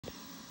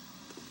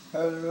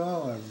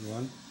Hello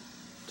everyone.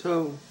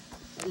 So,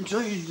 I'll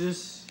show you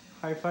this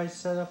hi-fi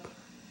setup.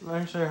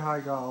 Let me show you how I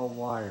got all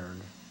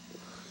wired.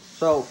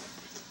 So,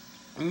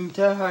 you can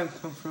tell how I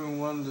come from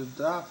one of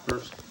the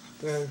adapters.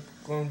 Then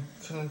going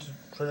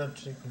straight up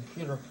to the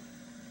computer.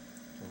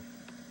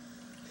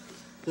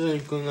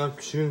 Then going up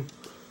to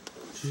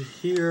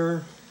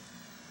here.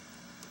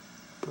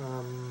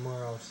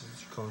 Where else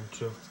is it going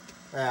to?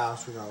 I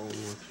also got one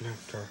more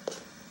connector.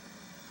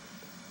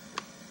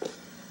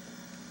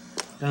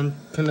 Then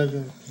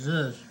connecting to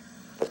this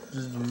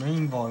is the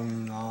main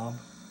volume knob.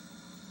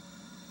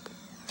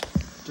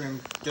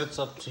 Then gets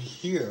up to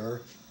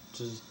here,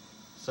 which is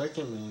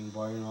second main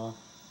volume knob,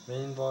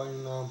 middle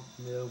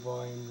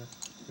volume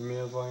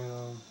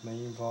knob,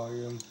 main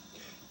volume.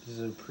 This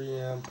is a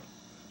preamp,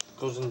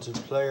 goes into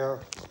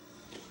player.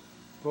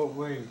 But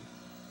wait,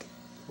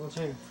 one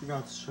thing I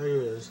forgot to show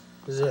you is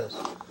this.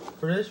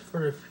 For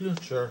the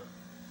future,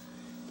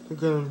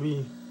 it's gonna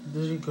be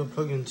this. You can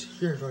plug into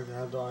here so I can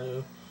have the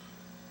audio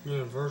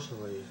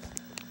universally.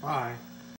 Bye.